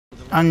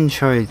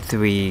Uncharted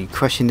 3,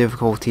 Crushing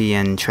Difficulty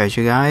and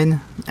Treasure Guide,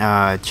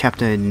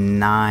 Chapter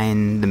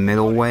 9, The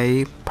Middle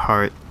Way,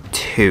 Part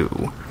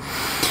 2.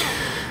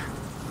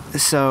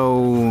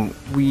 So,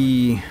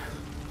 we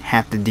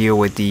have to deal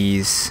with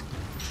these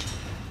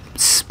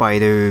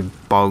spider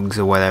bugs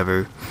or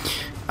whatever.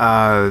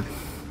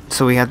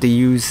 So we have to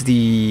use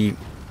the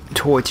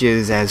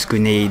torches as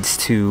grenades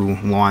to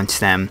launch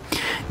them.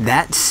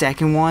 That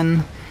second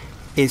one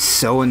is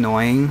so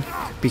annoying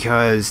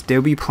because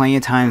there'll be plenty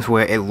of times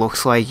where it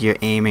looks like you're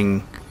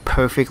aiming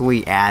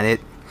perfectly at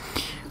it,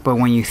 but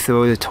when you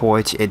throw the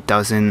torch, it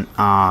doesn't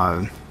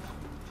land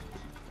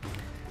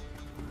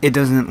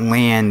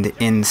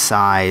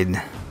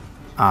inside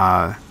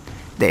the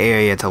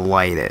area to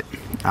light it.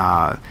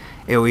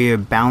 It'll either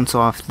bounce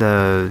off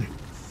the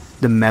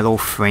metal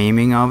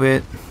framing of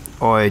it,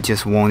 or it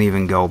just won't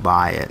even go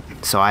by it.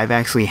 So I've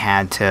actually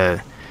had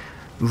to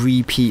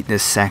repeat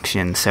this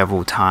section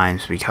several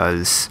times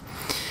because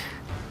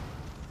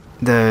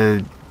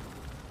the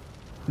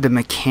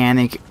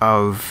mechanic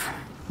of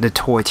the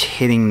torch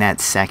hitting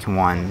that second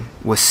one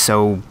was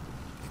so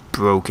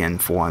broken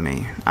for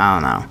me. I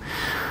don't know.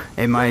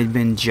 It might have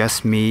been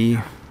just me,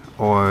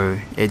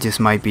 or it just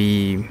might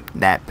be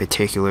that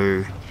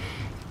particular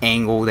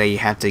angle that you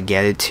have to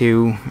get it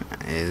to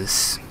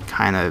is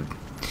kind of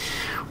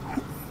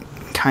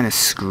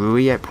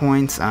screwy at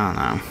points. I don't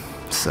know.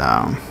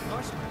 So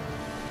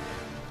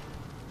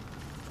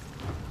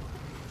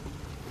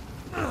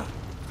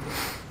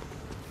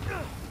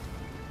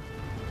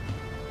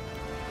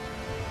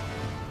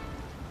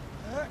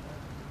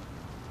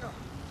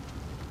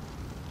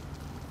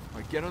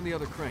get on the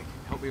other crank.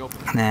 Help me open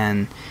it. and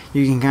then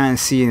you can kind of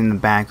see it in the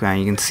background.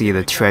 You can see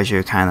the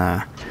treasure kind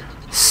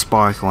of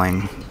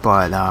sparkling,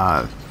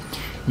 but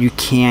you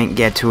can't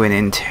get to it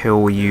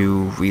until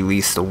you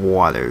release the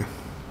water.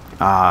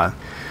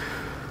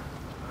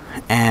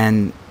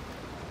 And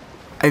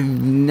I've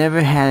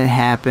never had it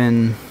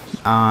happen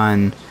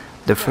on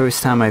the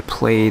first time I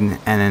played, and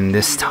then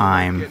this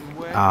time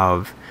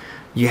of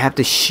you have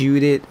to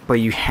shoot it, but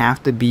you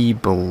have to be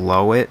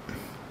below it.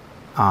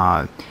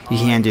 You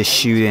can't just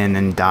shoot in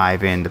and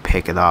dive in to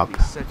pick it up.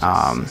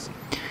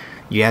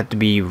 You have to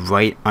be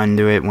right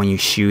under it when you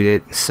shoot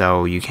it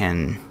so you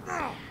can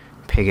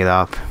pick it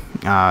up.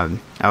 I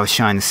was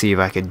trying to see if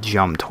I could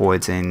jump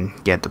towards it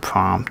and get the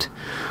prompt,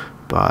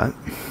 but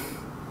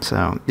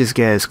so just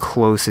get as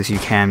close as you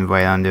can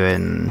right under it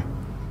and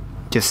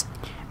just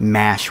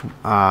mash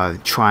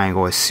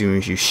triangle as soon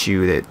as you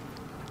shoot it,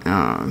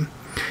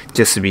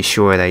 just to be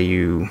sure that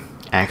you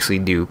actually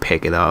do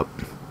pick it up.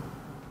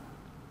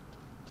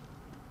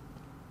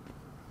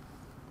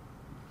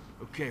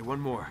 Okay, one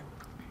more.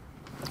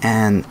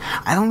 And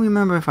I don't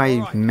remember if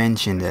I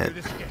mentioned it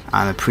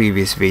on a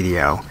previous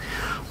video,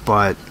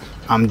 but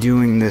I'm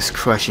doing this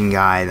crushing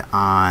guide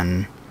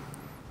on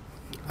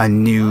a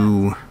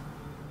new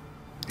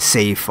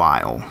save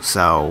file.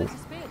 So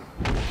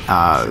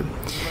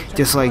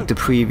just like the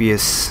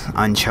previous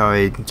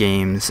Uncharted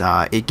games,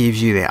 it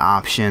gives you the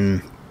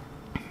option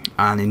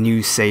on a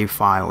new save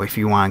file if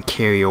you want to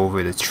carry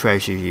over the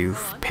treasure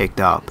you've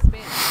picked up,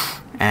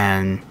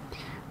 and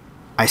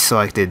I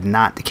selected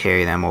not to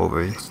carry them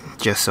over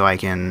just so I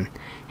can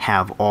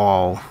have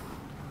all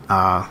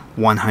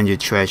 100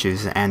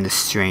 treasures and the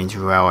strange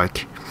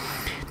relic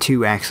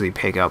to actually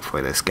pick up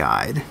for this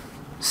guide.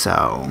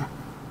 So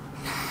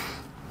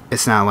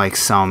it's not like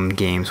some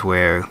games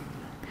where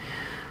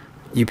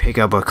you pick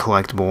up a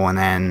collectible and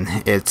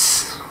then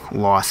it's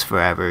lost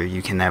forever.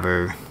 You can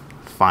never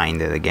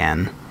find it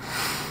again.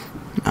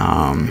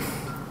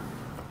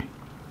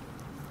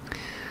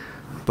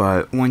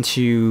 But once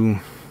you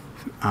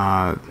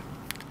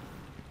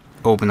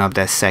open up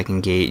that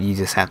second gate, you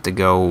just have to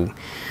go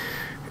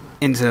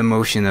into the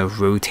motion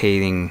of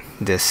rotating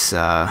this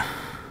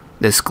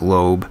this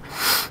globe.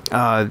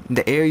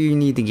 The area you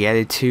need to get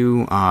it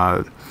to,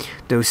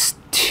 those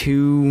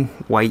two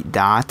white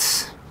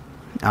dots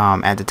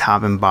at the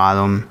top and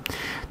bottom,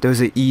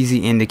 those are easy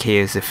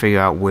indicators to figure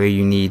out where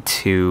you need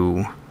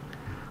to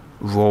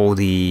roll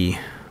the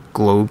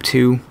globe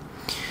to,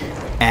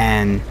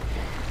 and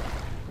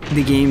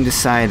the game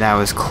decided I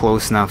was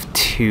close enough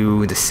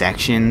to the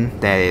section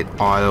that it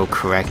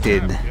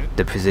auto-corrected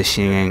the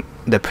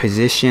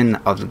position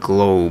of the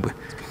globe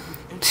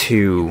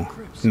to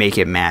make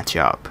it match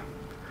up.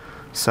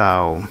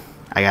 So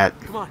I got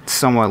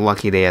somewhat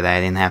lucky there that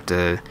I didn't have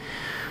to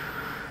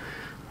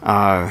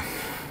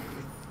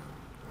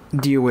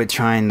deal with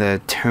trying to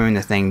turn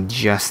the thing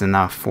just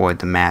enough for it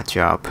to match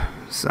up.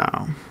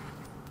 So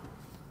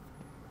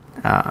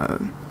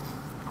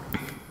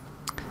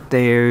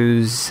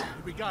there's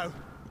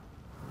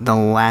the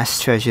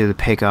last treasure to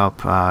pick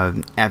up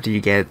after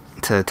you get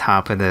to the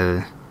top of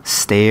the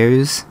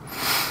stairs,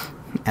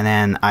 and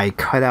then I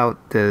cut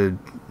out the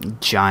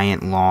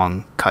giant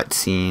long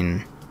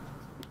cutscene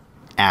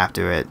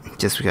after it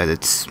just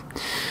because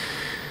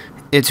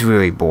it's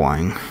really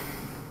boring.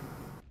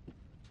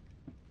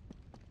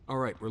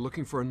 Alright, we're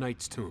looking for a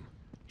knight's tomb,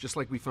 just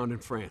like we found in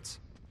France.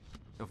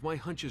 If my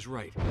hunch is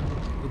right,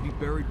 he'll be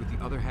buried with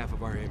the other half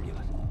of our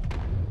amulet.